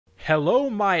Hello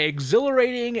my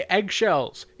exhilarating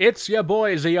eggshells, it's ya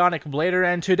boy Zeonic Blader,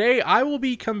 and today I will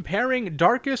be comparing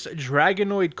Darkus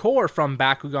Dragonoid Core from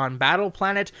Bakugan Battle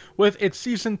Planet with its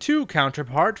Season 2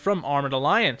 counterpart from Armored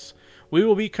Alliance. We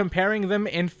will be comparing them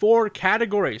in 4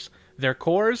 categories: their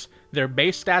cores, their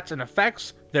base stats and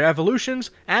effects, their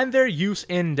evolutions, and their use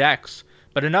in decks.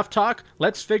 But enough talk,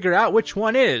 let's figure out which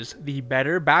one is the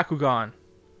better Bakugan.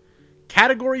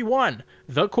 Category 1,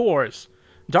 the cores.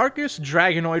 Darkus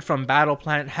Dragonoid from Battle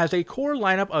Planet has a core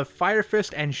lineup of Fire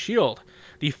Fist and Shield.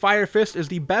 The Fire Fist is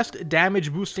the best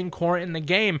damage boosting core in the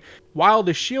game, while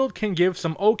the Shield can give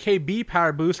some okay B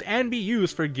power boost and be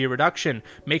used for gear reduction,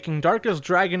 making Darkus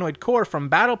Dragonoid Core from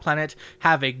Battle Planet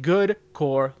have a good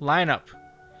core lineup.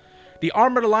 The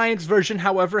Armored Alliance version,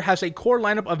 however, has a core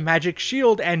lineup of Magic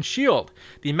Shield and Shield.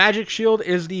 The Magic Shield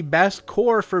is the best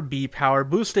core for B power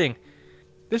boosting.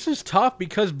 This is tough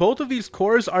because both of these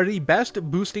cores are the best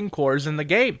boosting cores in the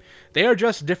game. They are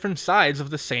just different sides of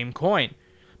the same coin.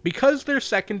 Because their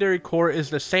secondary core is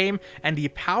the same and the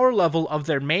power level of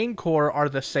their main core are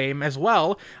the same as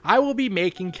well, I will be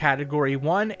making Category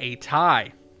 1 a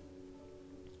tie.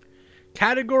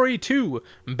 Category 2,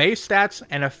 Base Stats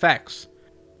and Effects.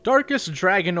 Darkus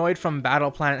Dragonoid from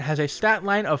Battle Planet has a stat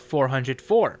line of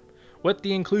 404. With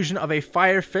the inclusion of a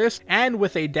Fire Fist and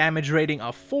with a damage rating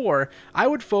of 4, I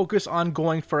would focus on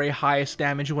going for a highest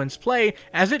damage wins play,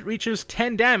 as it reaches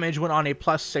 10 damage when on a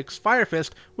 +6 Fire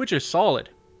Fist, which is solid.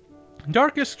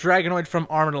 Darkus Dragonoid from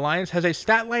Armored Alliance has a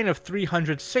stat line of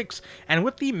 306, and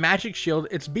with the Magic Shield,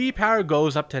 its B power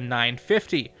goes up to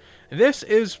 950. This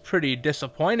is pretty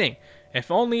disappointing.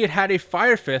 If only it had a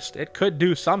Fire Fist, it could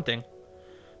do something.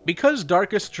 Because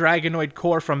Darkus Dragonoid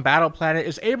Core from Battle Planet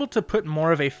is able to put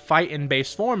more of a fight in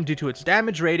base form due to its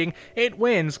damage rating, it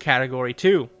wins Category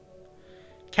 2.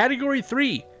 Category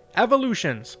 3,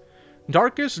 Evolutions.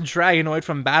 Darkus Dragonoid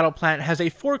from Battle Planet has a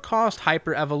 4-cost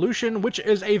Hyper Evolution, which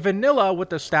is a vanilla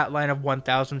with a stat line of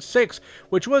 1006,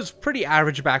 which was pretty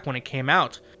average back when it came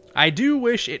out. I do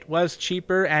wish it was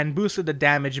cheaper and boosted the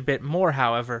damage a bit more,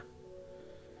 however.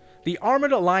 The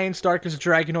Armored Alliance Darkus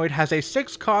Dragonoid has a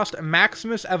 6-cost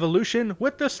Maximus Evolution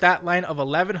with the stat line of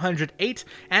 1108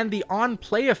 and the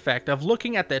on-play effect of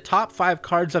looking at the top 5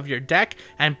 cards of your deck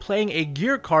and playing a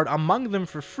gear card among them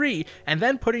for free and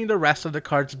then putting the rest of the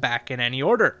cards back in any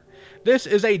order. This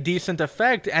is a decent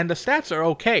effect and the stats are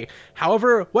okay,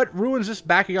 however what ruins this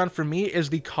Bakugan for me is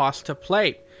the cost to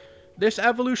play. This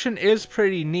evolution is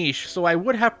pretty niche, so I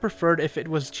would have preferred if it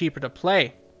was cheaper to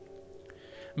play.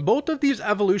 Both of these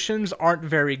evolutions aren't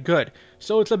very good,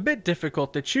 so it's a bit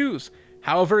difficult to choose.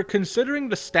 However, considering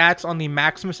the stats on the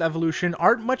Maximus evolution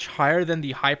aren't much higher than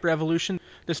the Hyper evolution,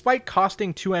 despite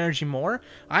costing 2 energy more,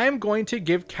 I am going to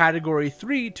give Category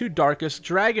 3 to Darkus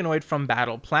Dragonoid from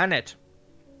Battle Planet.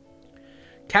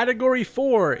 Category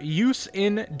 4, Use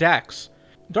in Decks.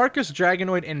 Darkus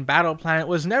Dragonoid in Battle Planet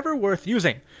was never worth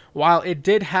using. While it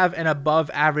did have an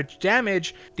above average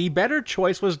damage, the better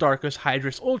choice was Darkus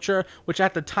Hydrus Ultra, which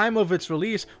at the time of its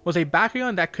release was a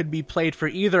Bakugan that could be played for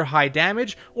either high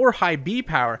damage or high B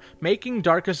power, making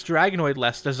Darkus Dragonoid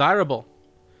less desirable.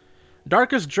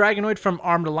 Darkus Dragonoid from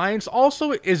Armored Alliance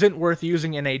also isn't worth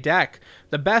using in a deck.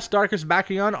 The best Darkus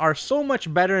Bakugan are so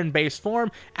much better in base form,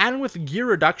 and with gear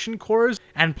reduction cores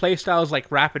and playstyles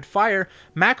like Rapid Fire,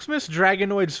 Maximus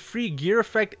Dragonoid's free gear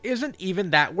effect isn't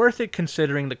even that worth it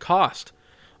considering the cost.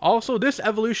 Also, this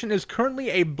evolution is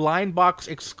currently a blind box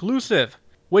exclusive,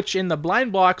 which in the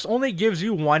blind box only gives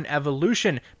you 1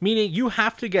 evolution, meaning you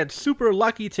have to get super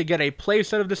lucky to get a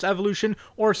playset of this evolution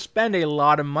or spend a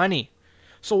lot of money.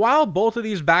 So while both of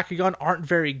these Bakugan aren't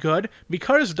very good,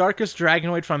 because Darkus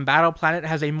Dragonoid from Battle Planet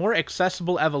has a more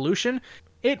accessible evolution,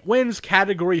 it wins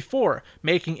Category 4,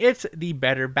 making it the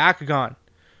better Bakugan.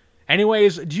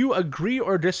 Anyways, do you agree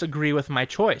or disagree with my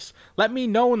choice? Let me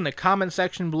know in the comment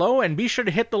section below, and be sure to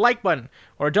hit the like button.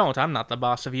 Or don't, I'm not the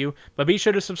boss of you, but be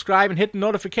sure to subscribe and hit the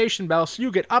notification bell so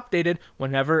you get updated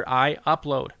whenever I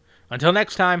upload. Until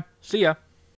next time, see ya!